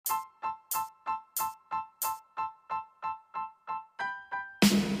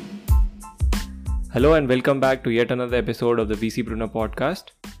Hello and welcome back to yet another episode of the VC Brunner podcast,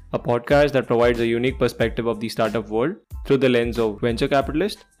 a podcast that provides a unique perspective of the startup world through the lens of venture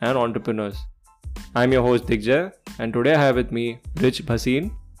capitalists and entrepreneurs. I'm your host Digjay, and today I have with me Brij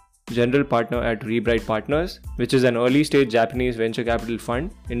Bhasin, General Partner at Brij Partners, which is an early stage Japanese venture capital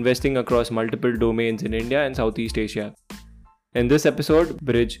fund investing across multiple domains in India and Southeast Asia. In this episode,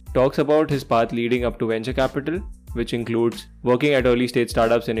 Brij talks about his path leading up to venture capital, which includes working at early stage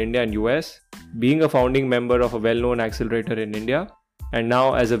startups in India and US, being a founding member of a well-known accelerator in India, and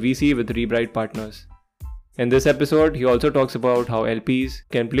now as a VC with Brij Partners. In this episode, he also talks about how LPs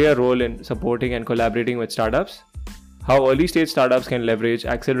can play a role in supporting and collaborating with startups, how early stage startups can leverage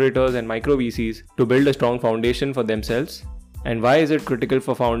accelerators and micro VCs to build a strong foundation for themselves, and why is it critical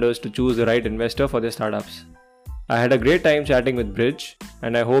for founders to choose the right investor for their startups. I had a great time chatting with Brij,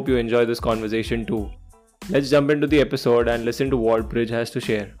 and I hope you enjoy this conversation too. Let's jump into the episode and listen to what Brij has to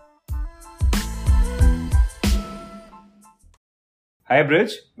share. Hi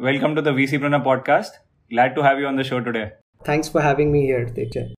Brij, welcome to the VC Brunner podcast. Glad to have you on the show today. Thanks for having me here,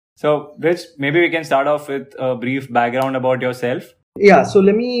 Digjay. So Brij, maybe we can start off with a brief background about yourself. Yeah, so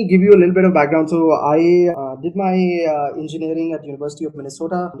let me give you a little bit of background. So I did my engineering at University of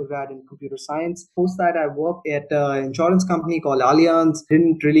Minnesota, undergrad in computer science. Post that, I worked at an insurance company called Allianz.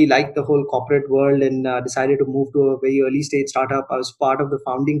 Didn't really like the whole corporate world and decided to move to a very early stage startup. I was part of the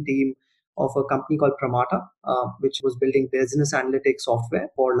founding team of a company called Pramata, which was building business analytics software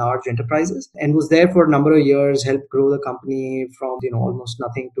for large enterprises, and was there for a number of years, helped grow the company from almost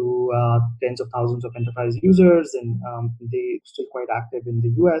nothing to tens of thousands of enterprise users, and they still quite active in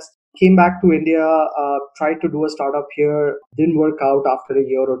the US. Came back to India, tried to do a startup here, didn't work out after a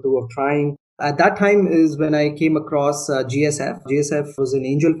year or two of trying. At that time is when I came across GSF. GSF was an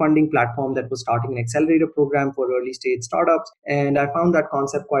angel funding platform that was starting an accelerator program for early stage startups. And I found that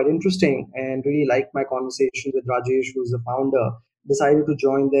concept quite interesting and really liked my conversation with Rajesh, who's the founder. Decided to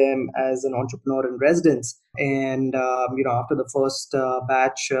join them as an entrepreneur in residence. And, after the first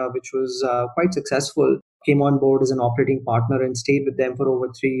batch, which was quite successful, came on board as an operating partner and stayed with them for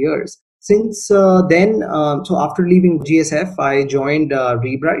over 3 years. Since then, so after leaving GSF, I joined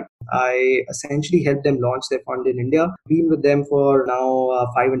Brij. I essentially helped them launch their fund in India. Been with them for now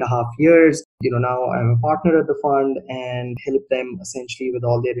 5.5 years. Now I'm a partner at the fund and help them essentially with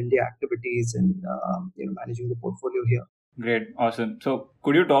all their India activities and managing the portfolio here. Great, awesome. So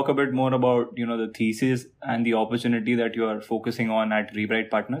could you talk a bit more about the thesis and the opportunity that you are focusing on at Brij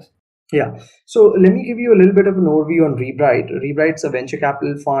Partners? Yeah. So let me give you a little bit of an overview on Brij. Brij is a venture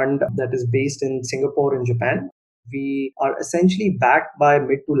capital fund that is based in Singapore and Japan. We are essentially backed by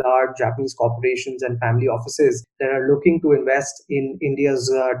mid to large Japanese corporations and family offices that are looking to invest in India's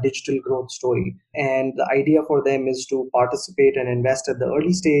digital growth story. And the idea for them is to participate and invest at the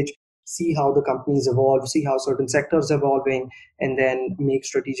early stage, see how the companies evolve, see how certain sectors are evolving, and then make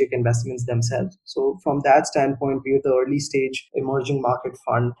strategic investments themselves. So from that standpoint, we are the early stage emerging market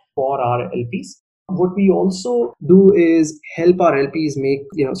fund for our LPs. What we also do is help our LPs make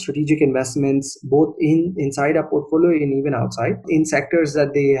strategic investments both inside our portfolio and even outside in sectors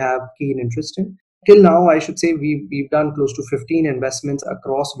that they have keen interest in. Till now, I should say we've done close to 15 investments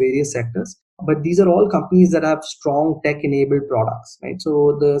across various sectors. But these are all companies that have strong tech-enabled products, right?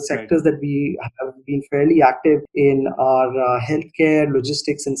 So the sectors that we have been fairly active in are healthcare,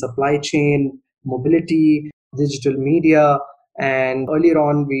 logistics and supply chain, mobility, digital media. And earlier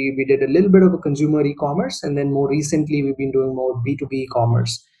on, we did a little bit of a consumer e-commerce. And then more recently, we've been doing more B2B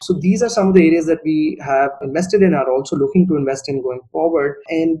e-commerce. So these are some of the areas that we have invested in, are also looking to invest in going forward.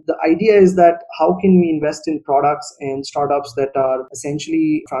 And the idea is that how can we invest in products and startups that are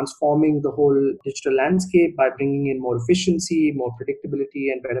essentially transforming the whole digital landscape by bringing in more efficiency, more predictability,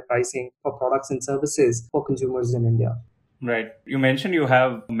 and better pricing for products and services for consumers in India. Right. You mentioned you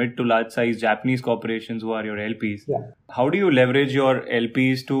have mid to large size Japanese corporations who are your LPs. Yeah. How do you leverage your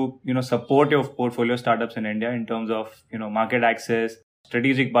LPs to, support your portfolio startups in India in terms of, market access,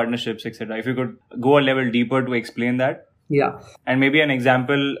 strategic partnerships, etc.? If you could go a level deeper to explain that. Yeah. And maybe an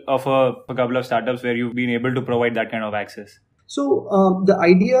example of a couple of startups where you've been able to provide that kind of access. So the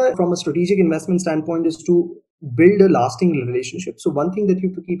idea from a strategic investment standpoint is to build a lasting relationship. So one thing that you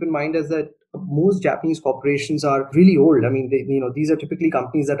have to keep in mind is that most Japanese corporations are really old. I mean, these are typically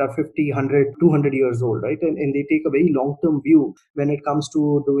companies that are 50, 100, 200 years old, right? And they take a very long-term view when it comes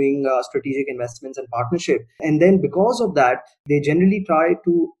to doing strategic investments and partnership. And then because of that, they generally try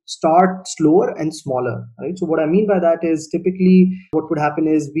to start slower and smaller, right? So what I mean by that is typically what would happen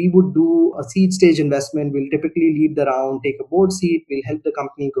is we would do a seed stage investment. We'll typically lead the round, take a board seat. We'll help the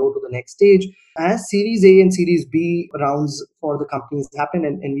company grow to the next stage. As Series A and Series B rounds for the companies happen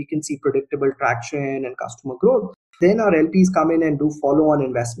and we can see predictable traction and customer growth, then our LPs come in and do follow-on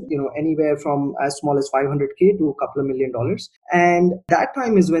investment, anywhere from as small as 500K to a couple of $1 million. And that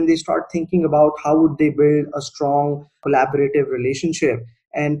time is when they start thinking about how would they build a strong collaborative relationship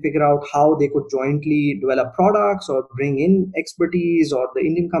and figure out how they could jointly develop products or bring in expertise, or the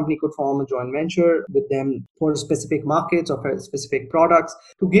Indian company could form a joint venture with them for specific markets or for specific products.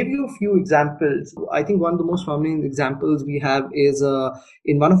 To give you a few examples, I think one of the most prominent examples we have is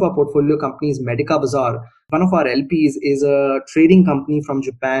in one of our portfolio companies, Medica Bazaar. One of our LPs is a trading company from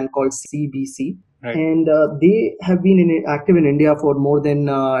Japan called CBC. Right. And they have been active in India for more than,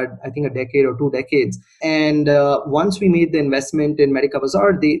 I think, a decade or 2 decades. And once we made the investment in Medica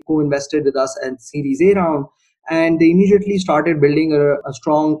Bazaar, they co-invested with us at Series A round. And they immediately started building a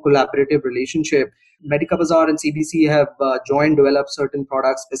strong collaborative relationship. Medica Bazaar and CBC have joined developed certain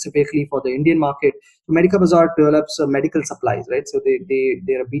products specifically for the Indian market. Medica Bazaar develops medical supplies, right? So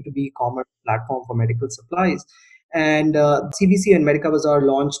they're a B2B commerce platform for medical supplies. And CBC and Medica Bazaar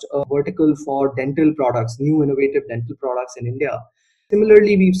launched a vertical for dental products, new innovative dental products in India.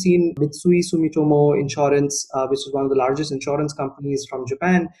 Similarly, we've seen Mitsui Sumitomo Insurance, which is one of the largest insurance companies from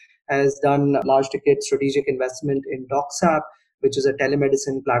Japan, has done large ticket strategic investment in DocSap, which is a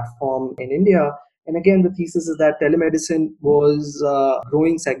telemedicine platform in India. And again, the thesis is that telemedicine was a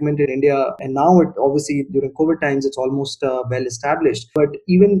growing segment in India. And now, obviously, during COVID times, it's almost well established. But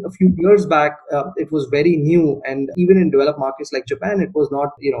even a few years back, it was very new. And even in developed markets like Japan, it was not,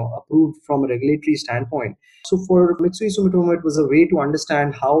 approved from a regulatory standpoint. So for Mitsui Sumitomo, it was a way to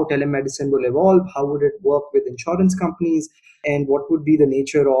understand how telemedicine will evolve, how would it work with insurance companies, and what would be the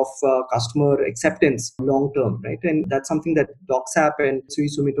nature of customer acceptance long term, right? And that's something that DocSap and Mitsui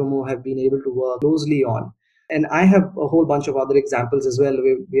Sumitomo have been able to work closely on. And I have a whole bunch of other examples as well.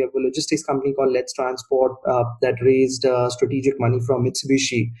 We have a logistics company called Let's Transport that raised strategic money from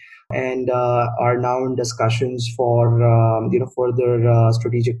Mitsubishi and are now in discussions for further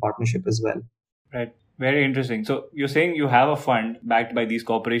strategic partnership as well. Right. Very interesting. So you're saying you have a fund backed by these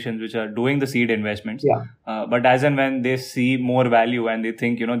corporations which are doing the seed investments. Yeah. But as and when they see more value and they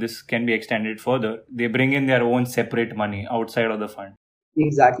think, this can be extended further, they bring in their own separate money outside of the fund.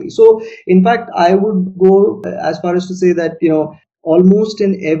 Exactly. So in fact, I would go as far as to say that, almost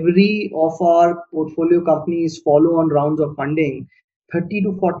in every of our portfolio companies follow on rounds of funding, 30 to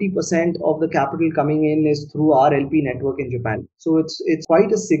 40% of the capital coming in is through our LP network in Japan. So it's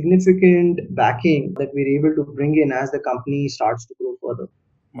quite a significant backing that we're able to bring in as the company starts to grow further.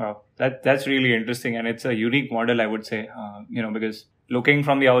 Wow, that's really interesting, and it's a unique model, I would say. Because looking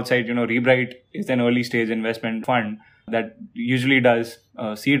from the outside, Rebright is an early stage investment fund that usually does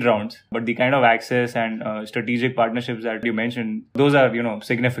seed rounds, but the kind of access and strategic partnerships that you mentioned, those are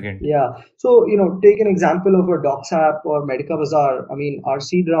significant. Yeah. So take an example of a DocSap or Medica Bazaar. I mean, our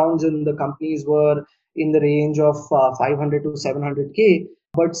seed rounds in the companies were in the range of 500 to 700K.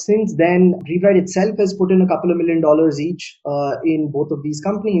 But since then, Rebright itself has put in a couple of $1 million each in both of these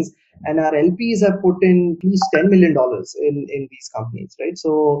companies. And our LPs have put in at least $10 million in these companies, right?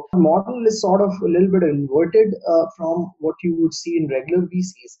 So the model is sort of a little bit inverted from what you would see in regular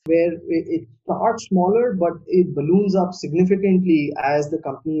VCs, where it starts smaller, but it balloons up significantly as the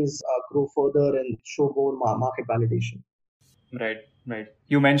companies grow further and show more market validation. Right.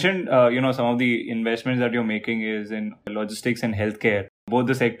 You mentioned, some of the investments that you're making is in logistics and healthcare. Both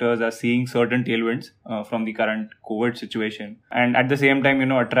the sectors are seeing certain tailwinds from the current COVID situation, and at the same time,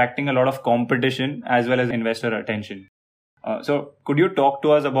 attracting a lot of competition as well as investor attention. So could you talk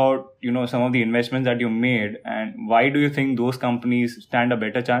to us about, some of the investments that you made, and why do you think those companies stand a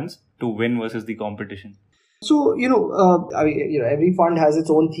better chance to win versus the competition? So every fund has its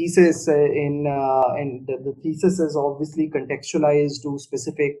own thesis, and the thesis is obviously contextualized to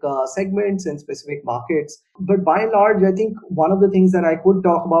specific segments and specific markets. But by and large, I think one of the things that I could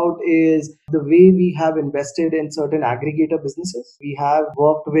talk about is the way we have invested in certain aggregator businesses. We have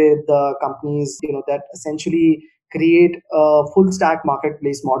worked with companies, that essentially create a full stack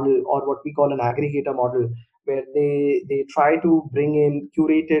marketplace model, or what we call an aggregator model, where they try to bring in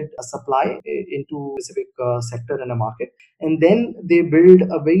curated supply into a specific sector in a market. And then they build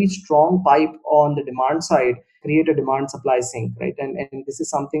a very strong pipe on the demand side, create a demand supply sync, right? And this is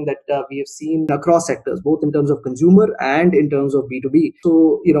something that we have seen across sectors, both in terms of consumer and in terms of B2B.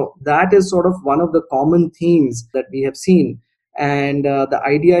 So, that is sort of one of the common themes that we have seen. And the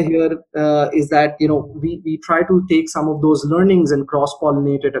idea here is that, we try to take some of those learnings and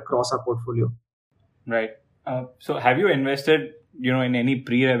cross-pollinate it across our portfolio. Right. So have you invested, in any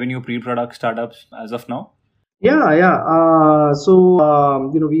pre-revenue, pre-product startups as of now? Yeah.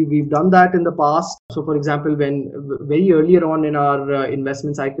 We've done that in the past. So, for example, when very earlier on in our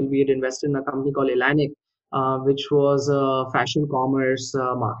investment cycle, we had invested in a company called Elanic, which was a fashion commerce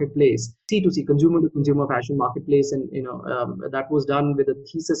marketplace, C2C, consumer to consumer fashion marketplace, and that was done with a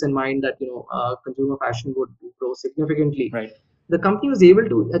thesis in mind that consumer fashion would grow significantly. Right. The company was able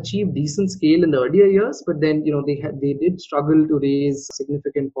to achieve decent scale in the earlier years, but then they did struggle to raise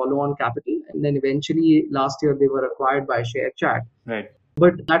significant follow-on capital, and then eventually last year they were acquired by ShareChat. Right.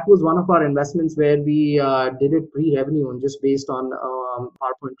 But that was one of our investments where we did it pre-revenue and just based on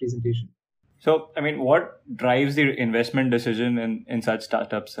PowerPoint presentation. So, I mean, what drives the investment decision in such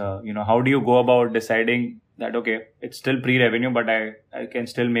startups? How do you go about deciding that, okay, it's still pre-revenue, but I can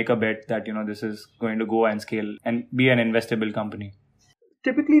still make a bet that, this is going to go and scale and be an investable company?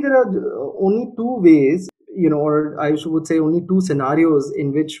 Typically, there are only two ways, or I would say only two scenarios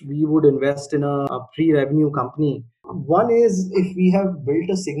in which we would invest in a pre-revenue company. One is if we have built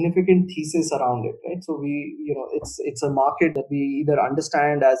a significant thesis around it, right? So it's a market that we either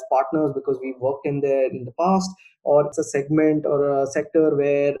understand as partners because we worked in there in the past, or it's a segment or a sector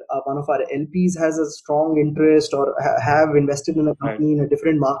where one of our LPs has a strong interest or have invested in a Right. company in a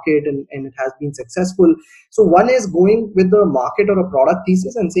different market and it has been successful. So one is going with the market or a product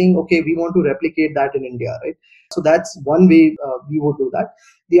thesis and saying, okay, we want to replicate that in India, right? So that's one way we would do that.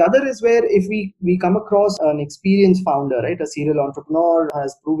 The other is where if we come across an experienced founder, right, a serial entrepreneur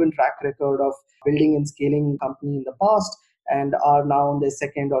has proven track record of building and scaling company in the past and are now on their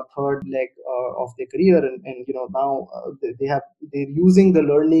second or third leg of their career, and now they're using the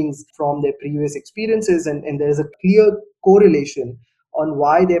learnings from their previous experiences, and there's a clear correlation on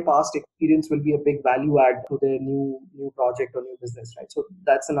why their past experience will be a big value add to their new project or new business, right? So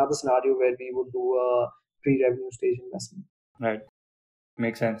that's another scenario where we would do a pre-revenue stage investment. Right.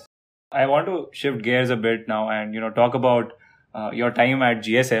 Makes sense. I want to shift gears a bit now and talk about your time at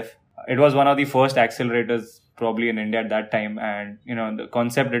GSF. It was one of the first accelerators probably in India at that time, and the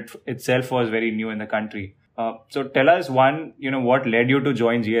concept itself was very new in the country. So tell us, one, what led you to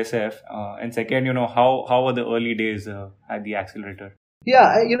join GSF, and second, how were the early days at the accelerator?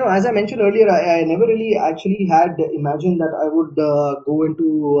 Yeah, as I mentioned earlier, I never really actually had imagined that I would go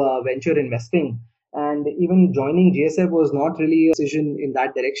into venture investing. And even joining GSF was not really a decision in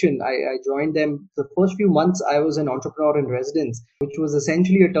that direction. I joined them the first few months. I was an entrepreneur in residence, which was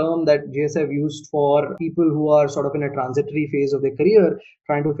essentially a term that GSF used for people who are sort of in a transitory phase of their career,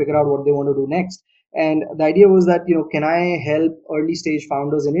 trying to figure out what they want to do next. And the idea was that, can I help early stage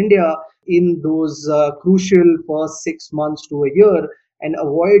founders in India in those crucial first 6 months to a year and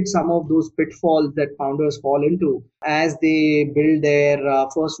avoid some of those pitfalls that founders fall into as they build their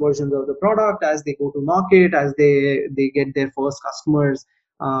first versions of the product, as they go to market, as they get their first customers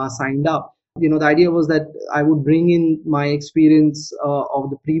signed up. The idea was that I would bring in my experience of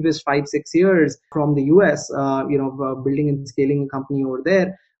the previous 5-6 years from the US, building and scaling a company over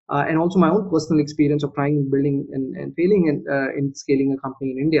there, and also my own personal experience of trying, building, and failing in scaling a company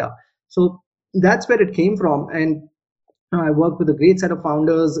in India. So that's where it came from. And I worked with a great set of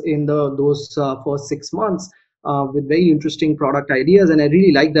founders in those first 6 months with very interesting product ideas, and I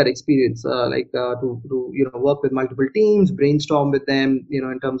really liked that experience. To work with multiple teams, brainstorm with them,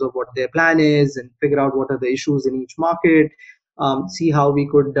 in terms of what their plan is, and figure out what are the issues in each market, see how we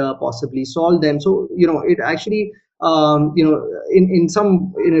could possibly solve them. So it actually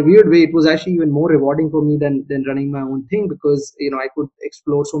in a weird way, it was actually even more rewarding for me than running my own thing, because I could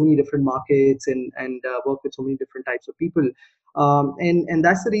explore so many different markets and work with so many different types of people, and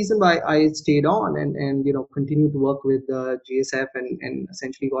that's the reason why I stayed on and continued to work with GSF and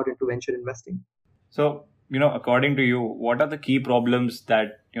essentially got into venture investing. So, according to you, what are the key problems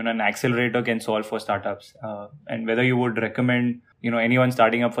that an accelerator can solve for startups, and whether you would recommend anyone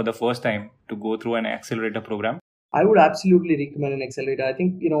starting up for the first time to go through an accelerator program? I would absolutely recommend an accelerator. I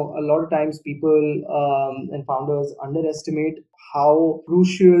think, a lot of times people and founders underestimate how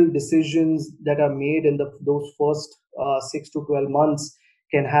crucial decisions that are made in those first 6 to 12 months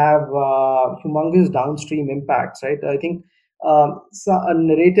can have humongous downstream impacts, right? I think so a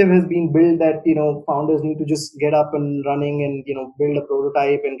narrative has been built that, founders need to just get up and running and, build a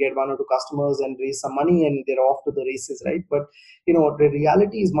prototype and get one or two customers and raise some money and they're off to the races, right? But the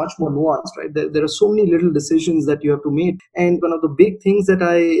reality is much more nuanced, right? There are so many little decisions that you have to make, and one of the big things that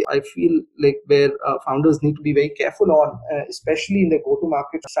I feel like where founders need to be very careful on, especially in their go to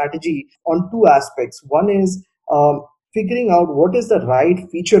market strategy, on two aspects. One is figuring out what is the right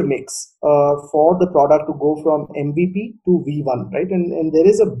feature mix for the product to go from MVP to V1, right? And there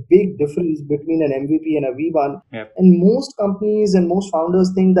is a big difference between an MVP and a V1. Yep. And most companies and most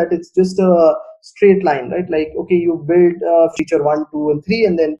founders think that it's just a straight line, right? Like, okay, you build feature 1, 2, and 3,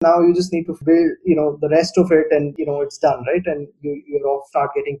 and then now you just need to build, the rest of it, and it's done, right? And you off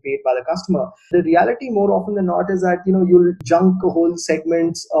start getting paid by the customer. The reality, more often than not, is that you'll junk whole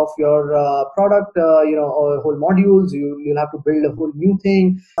segments of your product, or whole modules. You'll have to build a whole new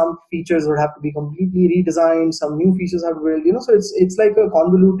thing. Some features would have to be completely redesigned. Some new features have to build. So it's like a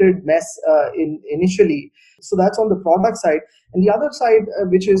convoluted mess initially. So that's on the product side. And the other side,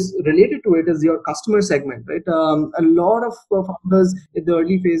 which is related to it, is your customer segment, right? A lot of founders in the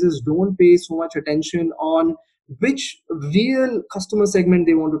early phases don't pay so much attention on which real customer segment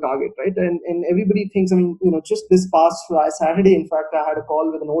they want to target, right? And everybody thinks, just this past Saturday, in fact, I had a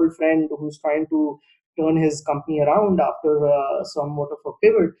call with an old friend who's trying to turn his company around after somewhat of a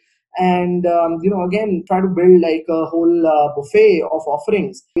pivot. And again, try to build like a whole buffet of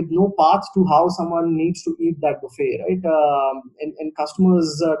offerings with no path to how someone needs to eat that buffet, right? And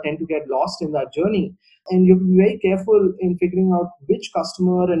customers tend to get lost in that journey. And you have to be very careful in figuring out which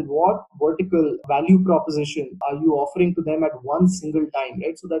customer and what vertical value proposition are you offering to them at one single time,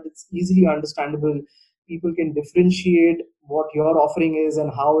 right? So that it's easily understandable. People can differentiate what your offering is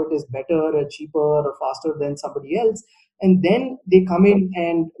and how it is better or cheaper or faster than somebody else. And then they come in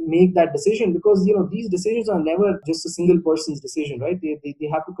and make that decision, because these decisions are never just a single person's decision, right? They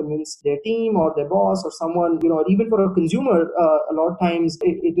have to convince their team or their boss or someone, or even for a consumer, a lot of times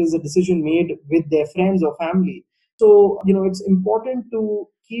it is a decision made with their friends or family. So it's important to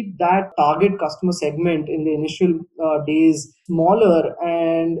keep that target customer segment in the initial days smaller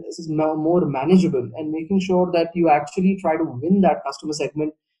and more manageable, and making sure that you actually try to win that customer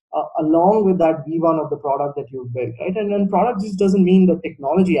segment along with that V1 of the product that you've built, right? And then product just doesn't mean the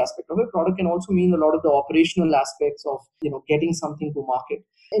technology aspect of it. Product can also mean a lot of the operational aspects of getting something to market.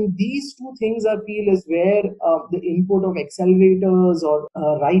 And these two things, I feel, is where the input of accelerators or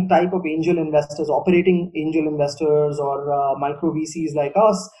right type of angel investors, operating angel investors, or micro VCs like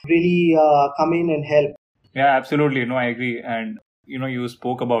us really come in and help. Yeah, absolutely. No, I agree. And you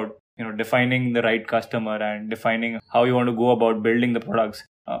spoke about defining the right customer and defining how you want to go about building the products.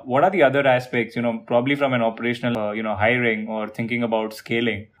 What are the other aspects, probably from an operational, hiring or thinking about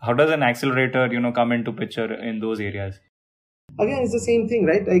scaling? How does an accelerator, come into picture in those areas? Again, it's the same thing,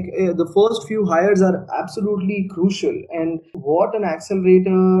 right? Like the first few hires are absolutely crucial. And what an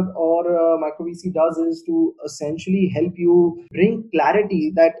accelerator or a micro VC does is to essentially help you bring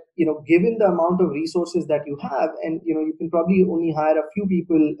clarity that, given the amount of resources that you have, and, you can probably only hire a few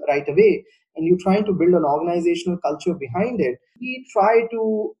people right away, and you're trying to build an organizational culture behind it. We try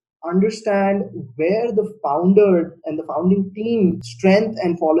to understand where the founder and the founding team strength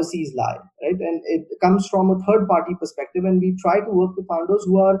and policies lie, right? And it comes from a third party perspective, and we try to work with founders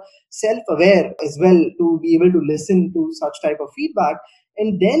who are self-aware as well, to be able to listen to such type of feedback,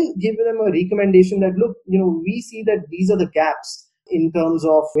 and then give them a recommendation that, look, we see that these are the gaps in terms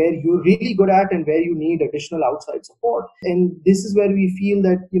of where you're really good at and where you need additional outside support. And this is where we feel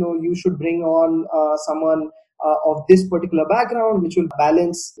that you should bring on someone of this particular background, which will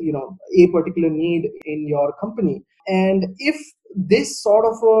balance a particular need in your company. And if this sort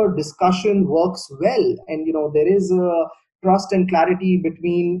of a discussion works well, and there is a trust and clarity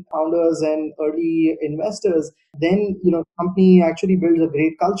between founders and early investors, then company actually builds a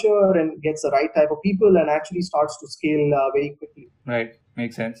great culture and gets the right type of people and actually starts to scale very quickly. Right,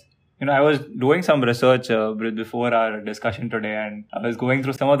 makes sense. I was doing some research before our discussion today, and I was going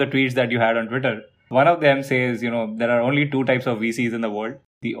through some of the tweets that you had on Twitter. One of them says, there are only two types of VCs in the world,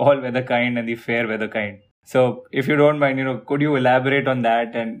 the all-weather kind and the fair-weather kind. So if you don't mind, could you elaborate on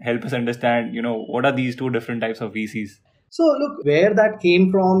that and help us understand, what are these two different types of VCs? So look, where that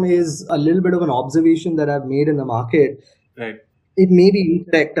came from is a little bit of an observation that I've made in the market. Right. It may be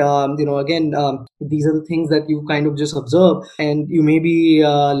incorrect. Again, these are the things that you kind of just observe, and you may be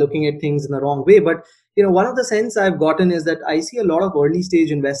looking at things in the wrong way. But one of the sense I've gotten is that I see a lot of early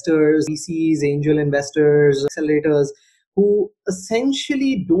stage investors, VCs, angel investors, accelerators, who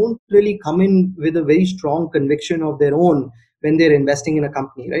essentially don't really come in with a very strong conviction of their own when they're investing in a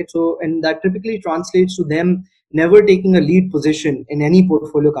company, right? So, and that typically translates to them never taking a lead position in any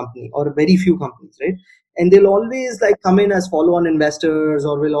portfolio company or very few companies, right? And they'll always like come in as follow-on investors,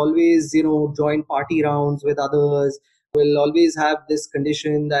 or will always join party rounds with others, will always have this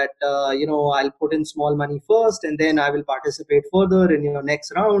condition that I'll put in small money first and then I will participate further in your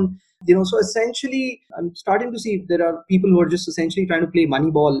next round. So essentially, I'm starting to see there are people who are just essentially trying to play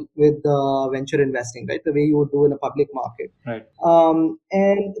money ball with venture investing, right? The way you would do in a public market. Right.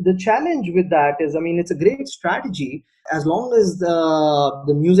 And the challenge with that is, I mean, it's a great strategy as long as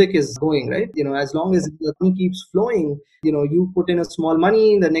the music is going, right? As long as the money keeps flowing, you put in a small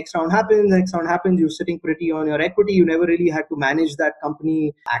money, the next round happens, you're sitting pretty on your equity. You never really had to manage that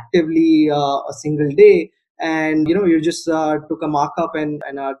company actively a single day. And, you just took a markup and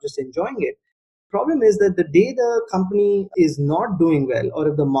are just enjoying it. Problem is that the day the company is not doing well, or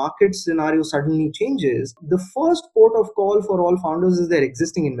if the market scenario suddenly changes, the first port of call for all founders is their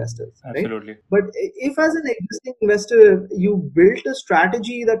existing investors, right? Absolutely. But if as an existing investor you built a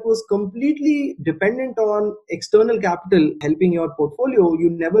strategy that was completely dependent on external capital helping your portfolio, you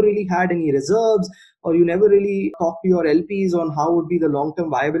never really had any reserves, or you never really talked to your LPs on how would be the long-term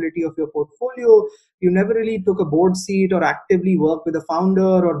viability of your portfolio, you never really took a board seat or actively worked with a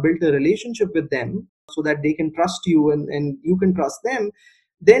founder or built a relationship with them so that they can trust you and you can trust them,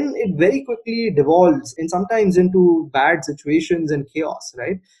 then it very quickly devolves and sometimes into bad situations and chaos,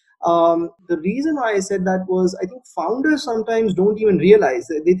 right? The reason why I said that was I think founders sometimes don't even realize,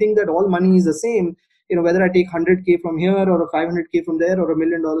 they think that all money is the same. Whether I take 100K from here or a 500K from there or $1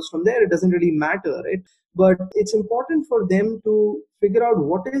 million from there, it doesn't really matter, right? But it's important for them to figure out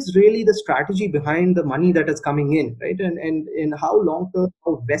what is really the strategy behind the money that is coming in, right? And how long term,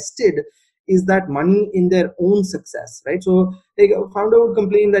 how vested is that money in their own success, right? So like a founder would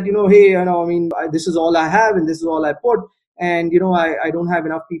complain that, hey, I mean, this is all I have and this is all I put, and I don't have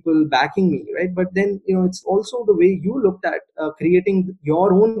enough people backing me, right? But then it's also the way you looked at creating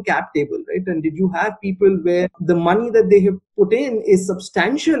your own cap table, right? And did you have people where the money that they have put in is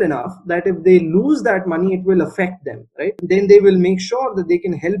substantial enough that if they lose that money it will affect them, right? Then they will make sure that they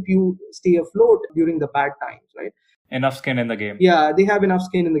can help you stay afloat during the bad times, right? Enough skin in the game. Yeah, they have enough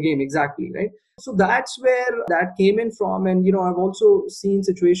skin in the game, exactly, right? So that's where that came in from. And I've also seen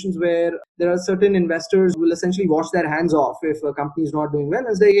situations where there are certain investors who will essentially wash their hands off if a company is not doing well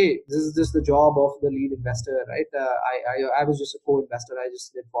and say, hey, this is just the job of the lead investor, right? I was just a co-investor, I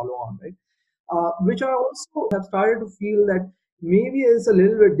just did follow on, right? Which I also have started to feel that maybe is a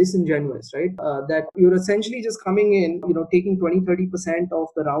little bit disingenuous, right? That you're essentially just coming in, taking 20-30% of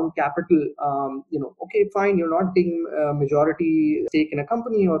the round capital. Okay, fine, you're not taking a majority stake in a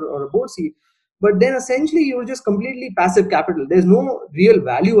company or a board seat, but then essentially you're just completely passive capital. There's no real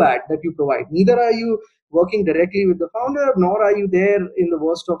value add that you provide. Neither are you working directly with the founder, nor are you there in the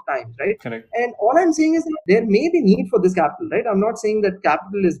worst of times, right? Correct. And all I'm saying is that there may be need for this capital, right? I'm not saying that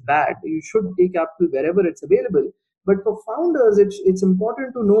capital is bad. You should take capital wherever it's available. But for founders, it's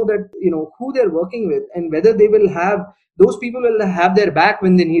important to know that who they're working with and whether they will have those people will have their back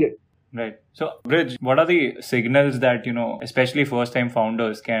when they need it. Right. So, Brij, what are the signals that, especially first-time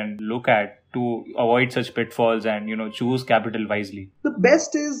founders can look at to avoid such pitfalls and, choose capital wisely? The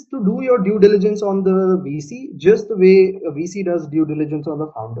best is to do your due diligence on the VC, just the way a VC does due diligence on the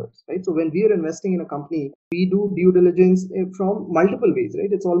founders, right? So when we are investing in a company, we do due diligence from multiple ways, right?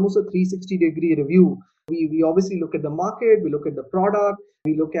 It's almost a 360-degree review. We obviously look at the market, we look at the product,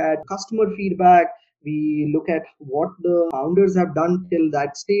 we look at customer feedback, we look at what the founders have done till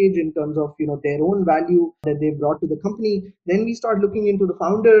that stage in terms of their own value that they brought to the company. Then we start looking into the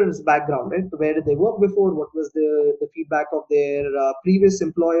founders background, right? Where did they work before, what was the feedback of their previous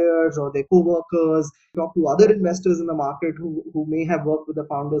employers or their co-workers. Talk to other investors in the market who may have worked with the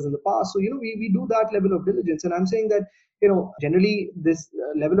founders in the past. So we do that level of diligence, and I'm saying that generally this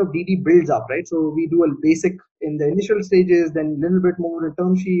level of DD builds up, right? So we do a basic in the initial stages, then a little bit more in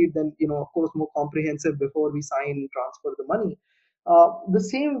term sheet, then of course more comprehensive before we sign transfer the money. The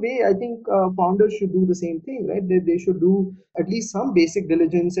same way, I think founders should do the same thing, right? They should do at least some basic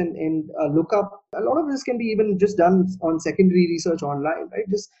diligence and look up. A lot of this can be even just done on secondary research online, right?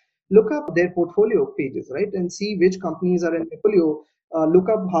 Just look up their portfolio pages, right? And see which companies are in portfolio. Look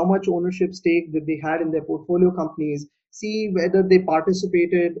up how much ownership stake that they had in their portfolio companies. See whether they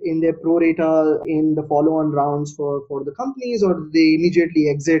participated in their pro rata in the follow-on rounds for the companies, or they immediately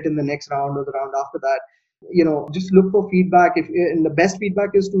exit in the next round or the round after that. Just look for feedback. And the best feedback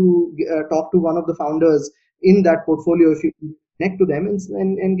is to talk to one of the founders in that portfolio if you connect to them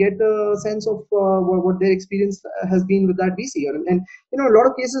and get a sense of what their experience has been with that VC. And a lot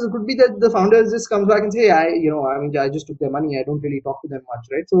of cases it could be that the founder just comes back and say, I just took their money. I don't really talk to them much,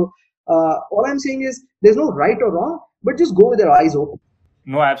 right? So all I'm saying is there's no right or wrong, but just go with your eyes open.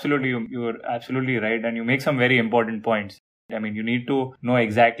 No, absolutely. You're absolutely right. And you make some very important points. I mean, you need to know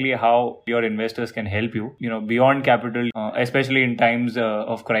exactly how your investors can help you, beyond capital, especially in times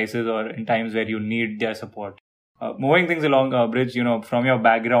of crisis or in times where you need their support. Moving things along, Brij, from your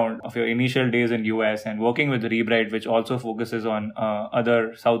background of your initial days in US and working with Rebright, which also focuses on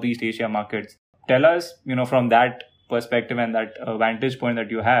other Southeast Asia markets, tell us, from that perspective and that vantage point that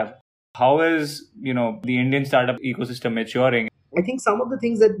you have, how is, the Indian startup ecosystem maturing? I think some of the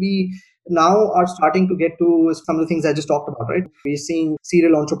things that we now are starting to get to is some of the things I just talked about, right? We're seeing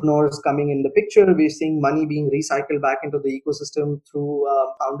serial entrepreneurs coming in the picture. We're seeing money being recycled back into the ecosystem through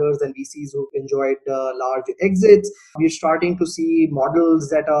founders and VCs who've enjoyed large exits. We're starting to see models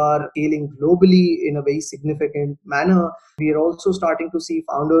that are scaling globally in a very significant manner. We are also starting to see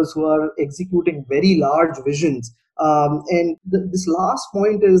founders who are executing very large visions. This last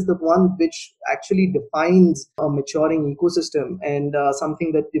point is the one which actually defines a maturing ecosystem, and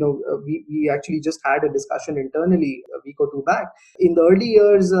something that we actually just had a discussion internally a week or two back. In the early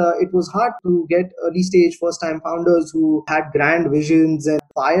years, it was hard to get early stage first time founders who had grand visions and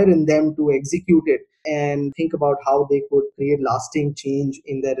fire in them to execute it and think about how they could create lasting change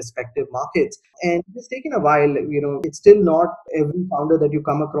in their respective markets. And it's taken a while. It's still not every founder that you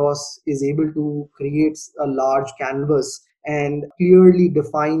come across is able to create a large canvas and clearly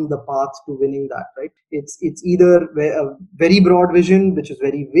define the path to winning that, right? It's either a very broad vision which is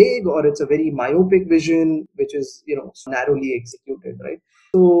very vague, or it's a very myopic vision which is narrowly executed, right?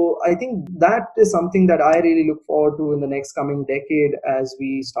 So I think that is something that I really look forward to in the next coming decade as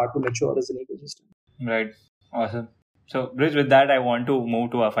we start to mature as an ecosystem. Right. Awesome. So, Brij, with that, I want to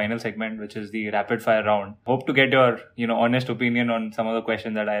move to our final segment, which is the rapid fire round. Hope to get your, honest opinion on some of the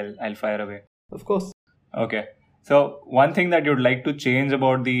questions that I'll fire away. Of course. Okay. So, one thing that you'd like to change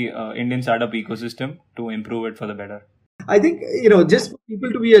about the Indian startup ecosystem to improve it for the better? I think, just for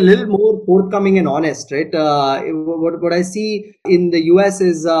people to be a little more forthcoming and honest, right? What I see in the US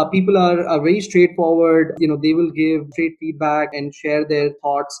is people are very straightforward. They will give straight feedback and share their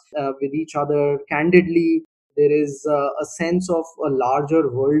thoughts with each other candidly. There is a sense of a larger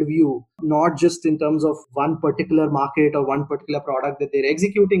worldview, not just in terms of one particular market or one particular product that they're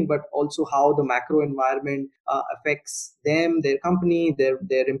executing, but also how the macro environment affects them, their company,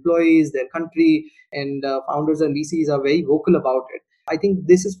 their employees, their country, and founders and VCs are very vocal about it. I think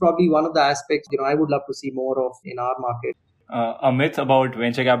this is probably one of the aspects I would love to see more of in our market. A myth about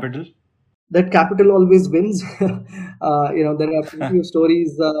venture capital? That capital always wins. There are plenty of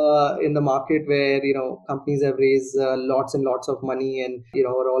stories in the market where companies have raised lots and lots of money, and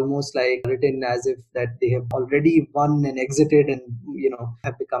are almost like written as if that they have already won and exited and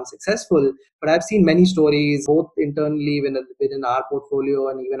have become successful. But I've seen many stories, both internally within our portfolio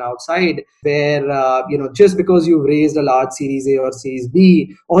and even outside, where just because you've raised a large Series A or Series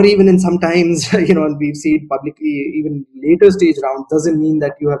B, or even in sometimes and we've seen publicly even later stage rounds, doesn't mean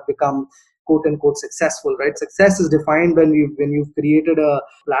that you have become quote unquote successful, right? Success is defined when you've created a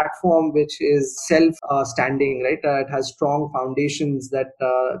platform which is self standing, right? It has strong foundations that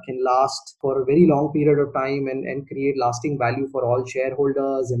can last for a very long period of time and create lasting value for all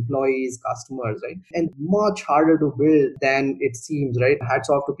shareholders, employees, customers, right? And much harder to build than it seems, right? Hats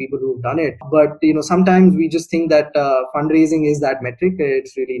off to people who've done it. But sometimes we just think that fundraising is that metric.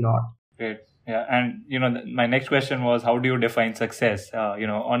 It's really not. Great. Yeah, and my next question was, how do you define success?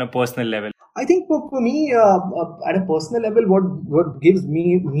 On a personal level. I think for me, at a personal level, what gives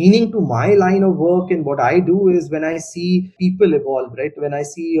me meaning to my line of work and what I do is when I see people evolve, right? When I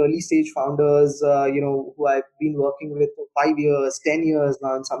see early stage founders, who I've been working with for 5 years, 10 years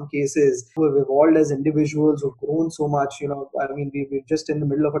now in some cases, who have evolved as individuals, who've grown so much. I mean, we're just in the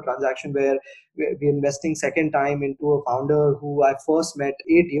middle of a transaction where we're investing second time into a founder who I first met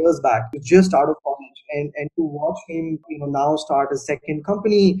 8 years back, just out of college, and to watch him, now start a second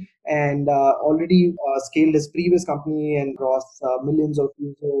company and already scaled his previous company and across millions of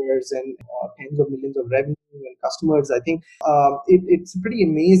users and tens of millions of revenue and customers. I think it's pretty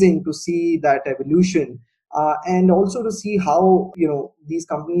amazing to see that evolution. And also to see how these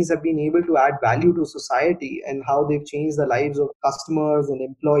companies have been able to add value to society and how they've changed the lives of customers and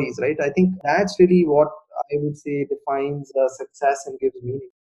employees, right? I think that's really what I would say defines success and gives meaning.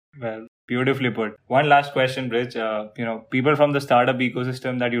 Well, beautifully put. One last question, Brij. People from the startup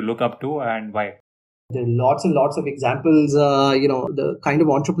ecosystem that you look up to and why? There are lots and lots of examples. The kind of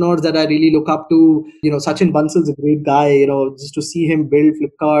entrepreneurs that I really look up to. Sachin Bansal's a great guy. Just to see him build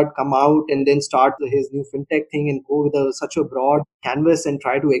Flipkart, come out, and then start his new fintech thing and go with such a broad canvas and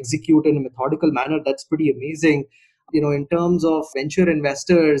try to execute in a methodical manner. That's pretty amazing. In terms of venture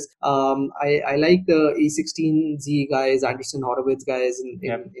investors, I like the A16Z guys, Anderson Horowitz guys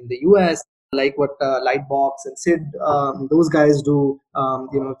in the US. Like what Lightbox and Sid, those guys do.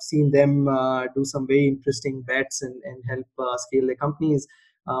 I've seen them do some very interesting bets and help scale their companies.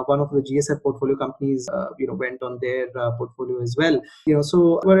 One of the GSF portfolio companies, went on their portfolio as well.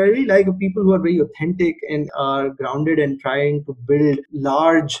 So what I really like are people who are very authentic and are grounded and trying to build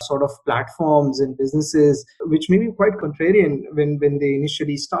large sort of platforms and businesses, which may be quite contrarian when they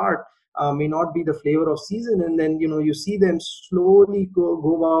initially start. May not be the flavor of season, and then you see them slowly go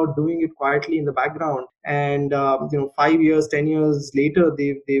about doing it quietly in the background, and 5 years, 10 years later,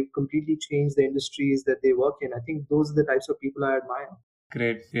 they've completely changed the industries that they work in. I think those are the types of people I admire.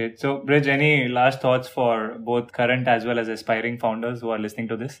 Great, great. So, Brij, any last thoughts for both current as well as aspiring founders who are listening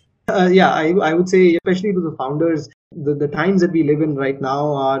to this? Yeah, I would say, especially to the founders, the times that we live in right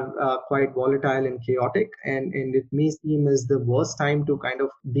now are quite volatile and chaotic, and it may seem as the worst time to kind of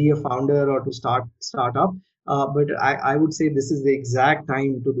be a founder or to start up. But I would say this is the exact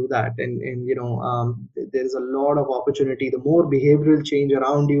time to do that, and there's a lot of opportunity. The more behavioral change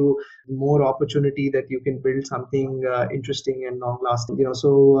around you, the more opportunity that you can build something interesting and long lasting.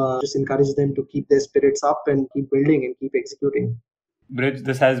 So just encourage them to keep their spirits up and keep building and keep executing. Brij,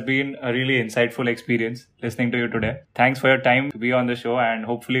 this has been a really insightful experience listening to you today. Thanks for your time to be on the show, and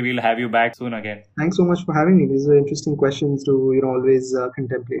hopefully we'll have you back soon again. Thanks so much for having me. These are interesting questions to always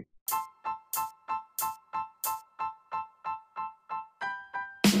contemplate.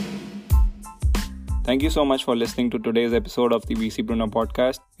 Thank you so much for listening to today's episode of the VCpreneur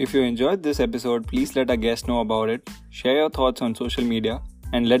podcast. If you enjoyed this episode, please let our guests know about it, share your thoughts on social media,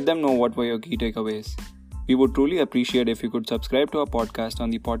 and let them know what were your key takeaways. We would truly appreciate if you could subscribe to our podcast on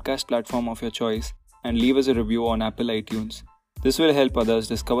the podcast platform of your choice and leave us a review on Apple iTunes. This will help others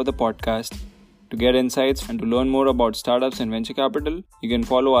discover the podcast. To get insights and to learn more about startups and venture capital, you can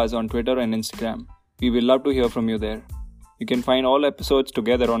follow us on Twitter and Instagram. We will love to hear from you there. You can find all episodes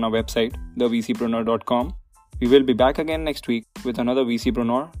together on our website, thevcpreneur.com. We will be back again next week with another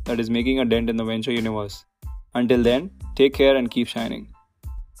VCpreneur that is making a dent in the venture universe. Until then, take care and keep shining.